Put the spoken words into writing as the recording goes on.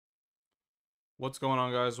What's going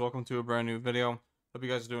on, guys? Welcome to a brand new video. Hope you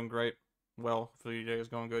guys are doing great. Well, hopefully your day is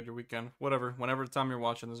going good, your weekend, whatever, whenever the time you're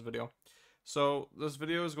watching this video. So this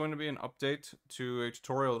video is going to be an update to a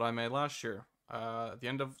tutorial that I made last year. At the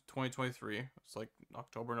end of 2023, it's like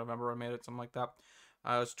October, November I made it, something like that.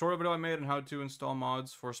 A tutorial video I made on how to install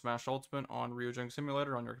mods for Smash Ultimate on Ryujinx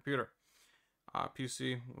Emulator on your computer.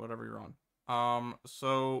 PC, whatever you're on.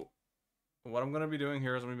 So what I'm going to be doing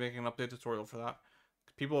here is I'm going to be making an update tutorial for that.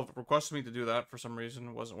 People have requested me to do that for some reason.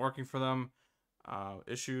 It wasn't working for them.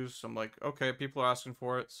 Issues. So I'm like, okay, people are asking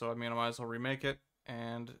for it, so I mean, I might as well remake it.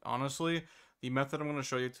 And honestly, the method I'm going to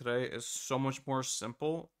show you today is so much more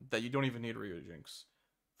simple that you don't even need Ryujinx.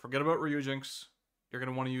 Forget about Ryujinx. You're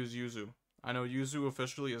going to want to use Yuzu. I know Yuzu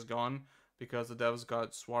officially is gone because the devs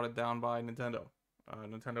got swatted down by Nintendo.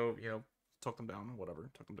 Nintendo, took them down, whatever,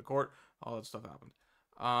 took them to court, all that stuff happened.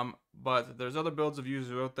 But there's other builds of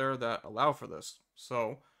Yuzu out there that allow for this.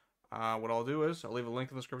 So, what I'll do is I'll leave a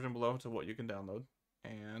link in the description below to what you can download,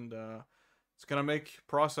 and it's gonna make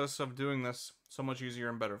process of doing this so much easier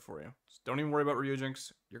and better for you. So don't even worry about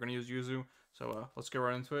Ryujinx. You're gonna use Yuzu. So let's get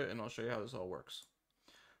right into it, and I'll show you how this all works.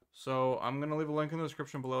 So I'm gonna leave a link in the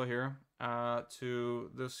description below here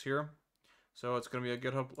to this here. So it's gonna be a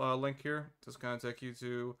GitHub link here. It's gonna take you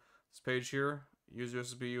to this page here. Use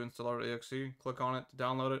USB installer.exe. Click on it to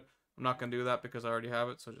download it. I'm not gonna do that because I already have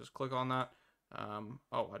it. So just click on that. I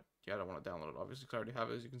don't want to download it obviously because I already have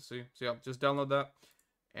it, as you can see. So yeah, just download that,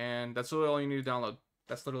 and that's really all you need to download.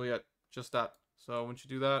 That's literally it, just that. So once you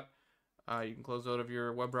do that, you can close out of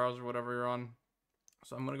your web browser, whatever you're on.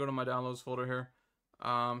 So I'm gonna go to my downloads folder here.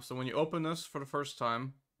 So when you open this for the first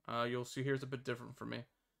time, you'll see here it's a bit different for me,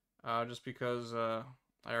 just because I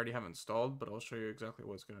already have it installed, but I'll show you exactly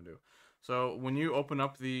what it's gonna do. So when you open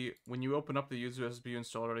up the Yuzu USB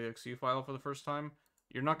installer.exe file for the first time,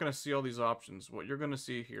 you're not going to see all these options. What you're going to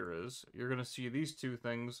see here is you're going to see these two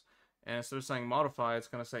things, and instead of saying modify, it's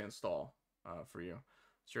going to say install for you.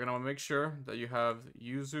 So you're going to want to make sure that you have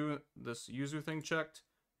this Yuzu thing checked,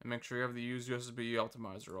 and make sure you have the Yuzu USB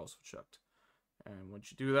optimizer also checked. And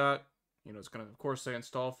once you do that, it's going to of course say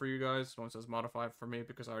install for you guys. When it says modify for me,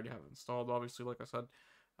 because I already have it installed, obviously, like I said.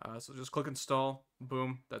 So just click install,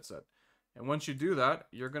 boom, that's it. And once you do that,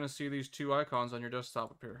 you're going to see these two icons on your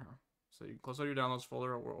desktop appear here. So you can close out your downloads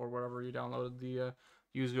folder or wherever you downloaded the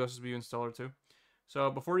Yuzu USB installer to.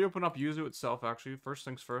 So before you open up Yuzu itself, actually, first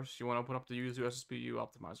things first, you want to open up the Yuzu USB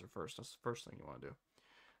optimizer first. That's the first thing you want to do.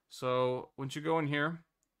 So once you go in here,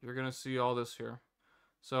 you're going to see all this here.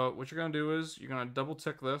 So what you're going to do is you're going to double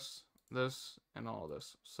tick this, and all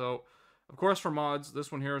this. So of course for mods,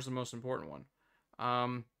 this one here is the most important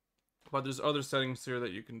one. But there's other settings here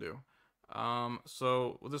that you can do.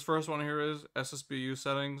 So what this first one here is SSBU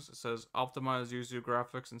settings. It says optimize Yuzu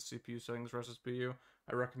graphics and CPU settings for SSBU.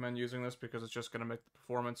 I recommend using this because it's just going to make the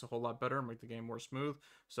performance a whole lot better and make the game more smooth.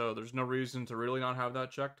 So there's no reason to really not have that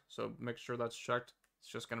checked. So make sure that's checked. It's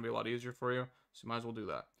just going to be a lot easier for you. So you might as well do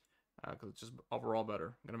that because it's just overall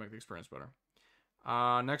better. Going to make the experience better.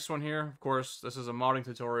 Next one here, of course, this is a modding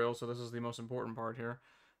tutorial. So this is the most important part here.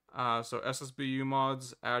 So SSBU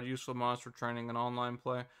mods, add useful mods for training and online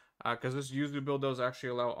play. Because this Yuzu build does actually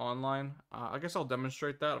allow online. I guess I'll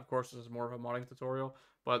demonstrate that. Of course, this is more of a modding tutorial.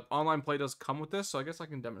 But online play does come with this, so I guess I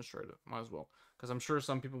can demonstrate it. Might as well. Because I'm sure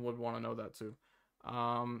some people would want to know that too.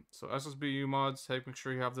 So SSBU mods, make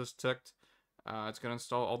sure you have this ticked. It's going to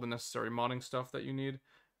install all the necessary modding stuff that you need.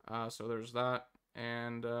 So there's that.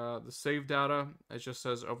 And the save data, it just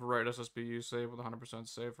says overwrite SSBU save with 100%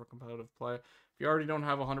 save for competitive play. If you already don't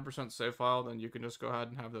have a 100% save file, then you can just go ahead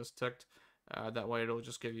and have this ticked. That way it'll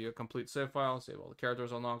just give you a complete save file, save all the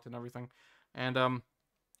characters unlocked and everything. And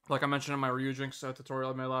like I mentioned in my Ryujinx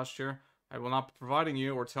tutorial I made last year, I will not be providing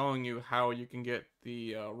you or telling you how you can get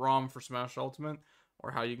the ROM for Smash Ultimate,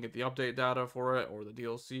 or how you can get the update data for it, or the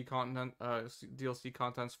DLC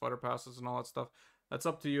contents, fighter passes, and all that stuff. That's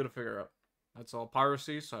up to you to figure out. That's all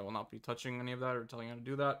piracy, so I will not be touching any of that or telling you how to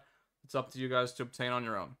do that. It's up to you guys to obtain on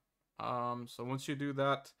your own. So once you do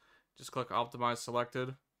that, just click Optimize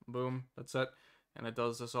Selected. Boom, that's it, and it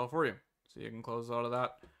does this all for you. So you can close out of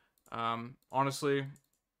that. Honestly,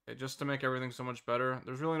 just to make everything so much better,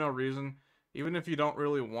 there's really no reason, even if you don't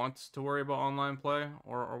really want to worry about online play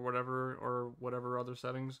or whatever other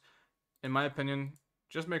settings, in my opinion,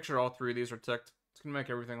 just make sure all three of these are ticked. It's gonna make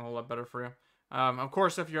everything a whole lot better for you. Of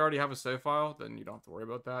course, if you already have a save file, then you don't have to worry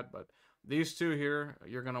about that, but these two here,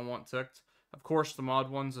 you're gonna want ticked. Of course, the mod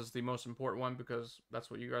ones is the most important one because that's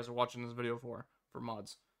what you guys are watching this video for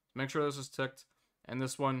mods. Make sure this is ticked, and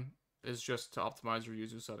this one is just to optimize your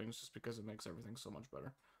Yuzu settings, just because it makes everything so much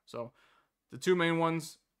better. So the two main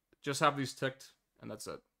ones, just have these ticked, and that's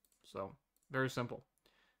it. So Very simple.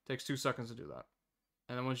 Takes 2 seconds to do that.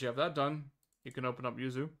 And then once you have that done, you can open up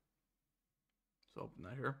Yuzu. So open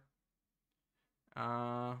that here.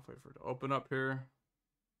 Wait for it to open up here.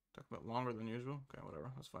 Took a bit longer than usual. Okay,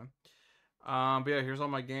 whatever. That's fine. But yeah, here's all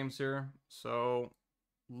my games here. So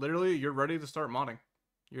literally, you're ready to start modding.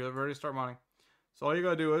 You're ready to start modding. So all you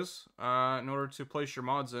gotta do is, in order to place your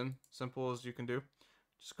mods in, simple as you can do,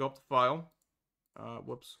 just go up to File.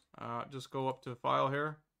 Just go up to File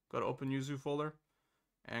here. Go to Open Yuzu folder,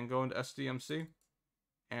 and go into SDMC.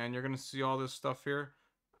 And you're gonna see all this stuff here.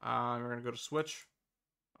 You're gonna go to Switch.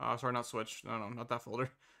 Sorry, not Switch. No, not that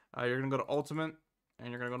folder. You're gonna go to Ultimate, and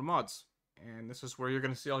you're gonna go to Mods. And this is where you're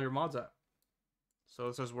gonna see all your mods at. So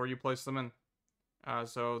this is where you place them in.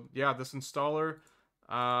 So yeah, this installer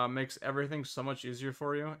makes everything so much easier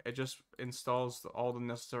for you. It just installs all the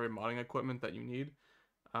necessary modding equipment that you need.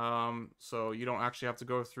 So you don't actually have to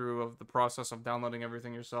go through the process of downloading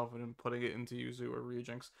everything yourself and then putting it into Yuzu or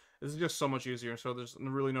Ryujinx. This is just so much easier. So there's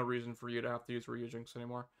really no reason for you to have to use Ryujinx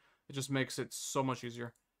anymore. It just makes it so much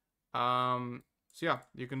easier. So yeah,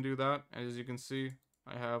 you can do that. As you can see,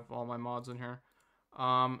 I have all my mods in here.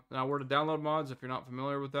 Now where to download mods, if you're not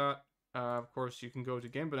familiar with that, of course you can go to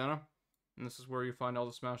Game Banana, and this is where you find all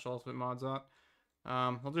the Smash Ultimate mods at.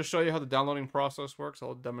 I'll just show you how the downloading process works.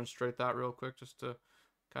 I'll demonstrate that real quick just to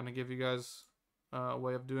kind of give you guys a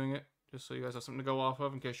way of doing it, just so you guys have something to go off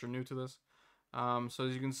of in case you're new to this. So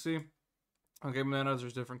as you can see, on Game Banana,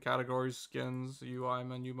 there's different categories: skins, UI,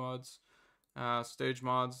 menu mods, stage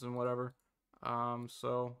mods, and whatever.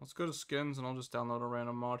 So let's go to skins, and I'll just download a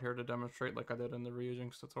random mod here to demonstrate like I did in the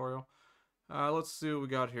Ryujinx tutorial. Let's see what we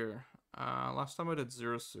got here. Last time I did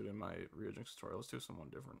Zero Suit in my Ryujinx tutorial. Let's do someone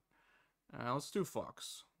different. Let's do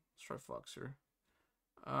Fox. Let's try Fox here.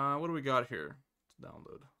 What do we got here to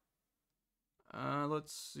download?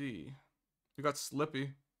 Let's see. We got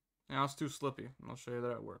Slippy. Yeah, let's do Slippy, and I'll show you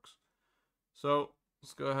that it works. So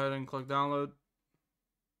let's go ahead and click download.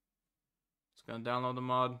 It's gonna download the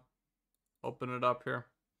mod. Open it up here.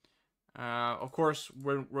 Of course,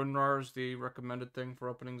 WinRAR is the recommended thing for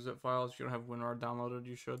opening zip files. If you don't have WinRAR downloaded,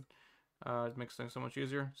 you should. It makes things so much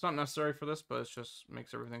easier. It's not necessary for this, but it just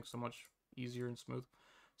makes everything so much easier and smooth.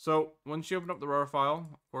 So once you open up the RAR file,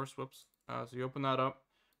 of course, so you open that up,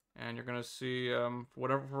 and you're gonna see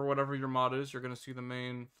for whatever your mod is, you're gonna see the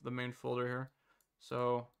main folder here.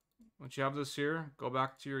 So once you have this here, go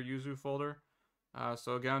back to your Yuzu folder.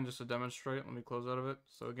 So again, just to demonstrate, let me close out of it.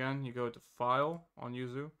 So again, you go to File on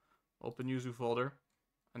Yuzu, open Yuzu folder,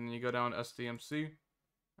 and then you go down to SDMC,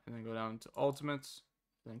 and then go down to Ultimates,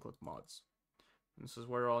 and then click Mods. And this is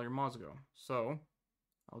where all your mods go. So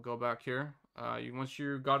I'll go back here. Once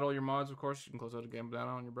you got all your mods, of course, you can close out a Game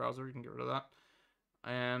Banana on your browser. You can get rid of that,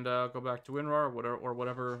 and go back to WinRAR,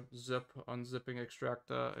 whatever unzipping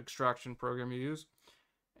extraction program you use,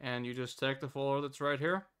 and you just take the folder that's right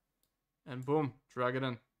here. And boom, drag it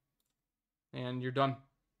in. And you're done.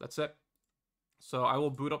 That's it. So I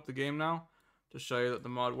will boot up the game now to show you that the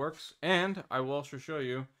mod works. And I will also show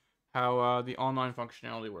you how the online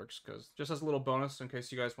functionality works, because just as a little bonus in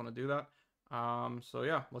case you guys want to do that. So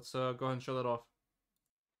yeah, let's go ahead and show that off.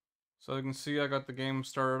 So you can see I got the game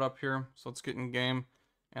started up here. So let's get in game,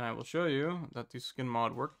 and I will show you that the skin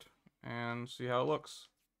mod worked and see how it looks.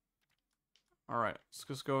 Alright, let's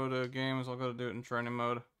just go to games. I'll go to do it in training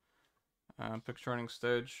mode. Pick training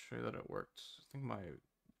stage, show you that it worked. I think my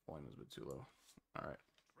volume is a bit too low. Alright.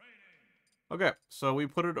 Okay, so we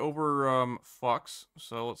put it over Fox.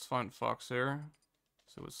 So let's find Fox here.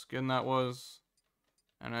 So what skin that was.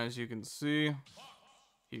 And as you can see,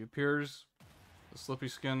 he appears. The Slippy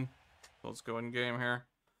skin. So let's go in game here.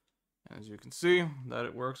 And as you can see, that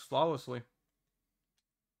it works flawlessly.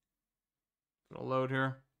 It'll load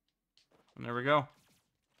here. And there we go.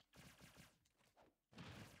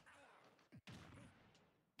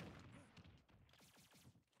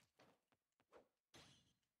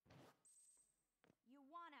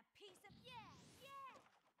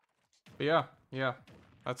 But yeah,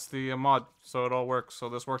 that's the mod, so it all works. So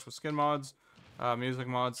this works with skin mods, music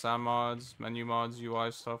mods, sound mods, menu mods,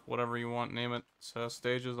 UI stuff, whatever you want, name it,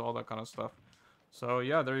 stages, all that kind of stuff. So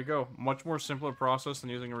yeah, there you go. Much more simpler process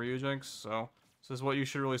than using a Ryujinx, so this is what you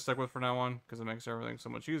should really stick with for now on, because it makes everything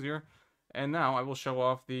so much easier. And now I will show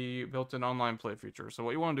off the built-in online play feature. So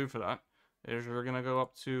what you want to do for that is you're going to go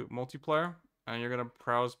up to multiplayer, and you're going to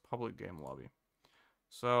browse public game lobby.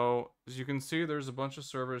 So as you can see, there's a bunch of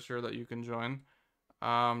servers here that you can join.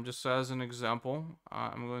 Just as an example,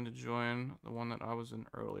 I'm going to join the one that I was in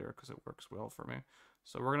earlier because it works well for me.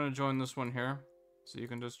 So we're going to join this one here. So you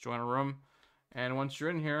can just join a room. And once you're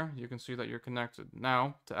in here, you can see that you're connected.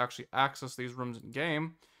 Now, to actually access these rooms in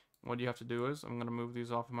game, what you have to do is, I'm going to move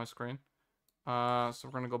these off of my screen. So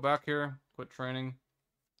we're going to go back here, quit training,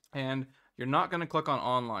 and you're not going to click on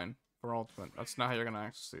online for Ultimate. That's not how you're going to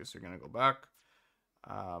access these. So you're going to go back,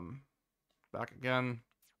 back again,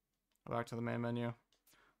 go back to the main menu.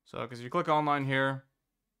 So, because you click online here,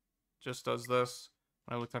 just does this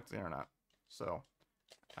when I looked up to the internet. So,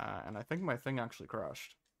 and I think my thing actually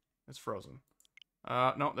crashed. It's frozen.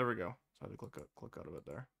 No, there we go. So I had to click out of it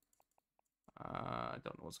there. I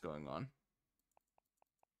don't know what's going on.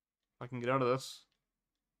 If I can get out of this.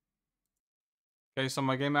 Okay, so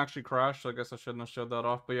my game actually crashed, so I guess I shouldn't have showed that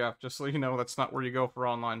off. But yeah, just so you know, that's not where you go for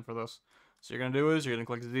online for this. So you're going to do is, you're going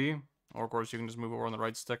to click Z, or of course you can just move over on the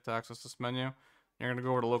right stick to access this menu. You're going to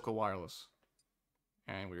go over to local wireless.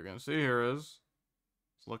 And what you're going to see here is,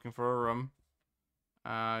 it's looking for a room.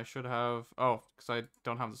 I should have, oh, because I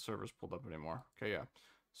don't have the servers pulled up anymore. Okay, yeah.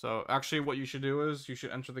 So actually what you should do is, you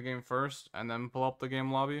should enter the game first, and then pull up the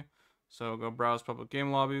game lobby. So go browse public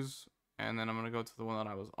game lobbies, and then I'm going to go to the one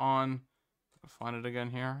that I was on. I'll find it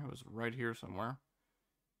again here. It was right here somewhere.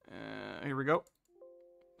 Here we go.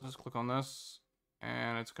 Just click on this,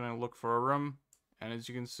 and it's going to look for a room. And as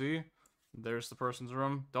you can see, there's the person's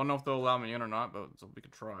room. Don't know if they'll allow me in or not, but we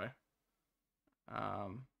could try.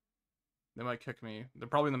 They might kick me. They're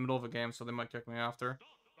probably in the middle of a game, so they might kick me after.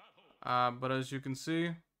 But as you can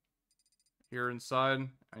see, you're inside,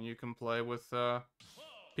 and you can play with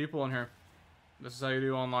people in here. This is how you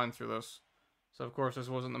do online through this. So of course, this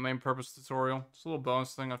wasn't the main purpose of the tutorial. It's a little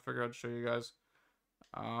bonus thing I figured I'd show you guys.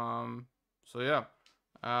 So yeah,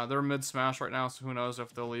 they're mid-smash right now, so who knows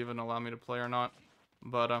if they'll even allow me to play or not.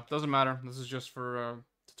 But doesn't matter. This is just for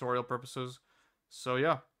tutorial purposes. So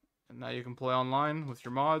yeah, and now you can play online with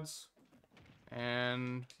your mods.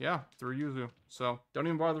 And yeah, through Yuzu. So don't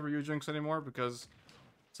even bother with Ryujinx anymore because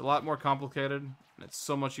it's a lot more complicated. And it's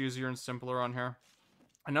so much easier and simpler on here.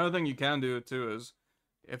 Another thing you can do too is,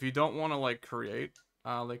 if you don't want to like create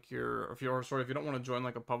if you don't want to join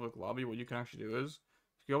like a public lobby, what you can actually do is,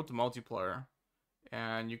 if you go to multiplayer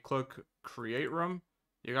and you click create room,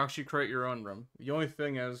 you can actually create your own room. The only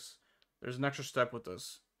thing is, there's an extra step with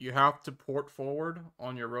this. You have to port forward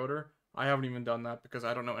on your router. I haven't even done that because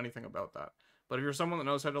I don't know anything about that. But if you're someone that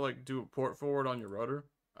knows how to like do a port forward on your router,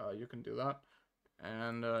 you can do that.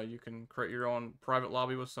 And you can create your own private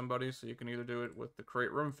lobby with somebody. So you can either do it with the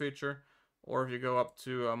create room feature, or if you go up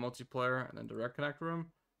to multiplayer and then direct connect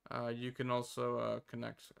room, you can also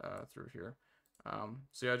connect through here.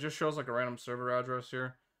 So yeah, it just shows like a random server address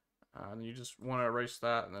here. And you just want to erase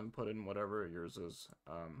that and then put in whatever yours is.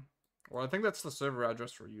 Or I think that's the server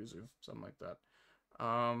address for Yuzu, something like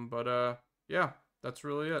that. Yeah, that's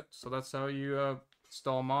really it. So that's how you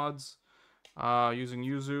install mods using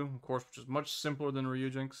Yuzu, of course, which is much simpler than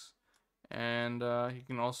Ryujinx. And you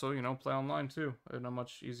can also, play online too in a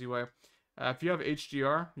much easy way. If you have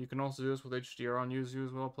HDR, you can also do this with HDR on Yuzu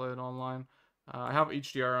as well, play it online. I have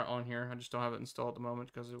HDR on here, I just don't have it installed at the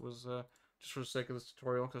moment because it was just for the sake of this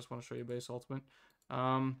tutorial, because I just want to show you base Ultimate.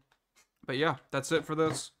 But yeah, that's it for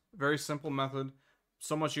this. Very simple method.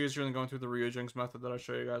 So much easier than going through the Ryujinx method that I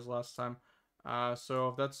showed you guys last time.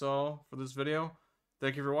 So that's all for this video.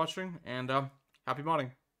 Thank you for watching, and happy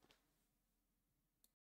modding.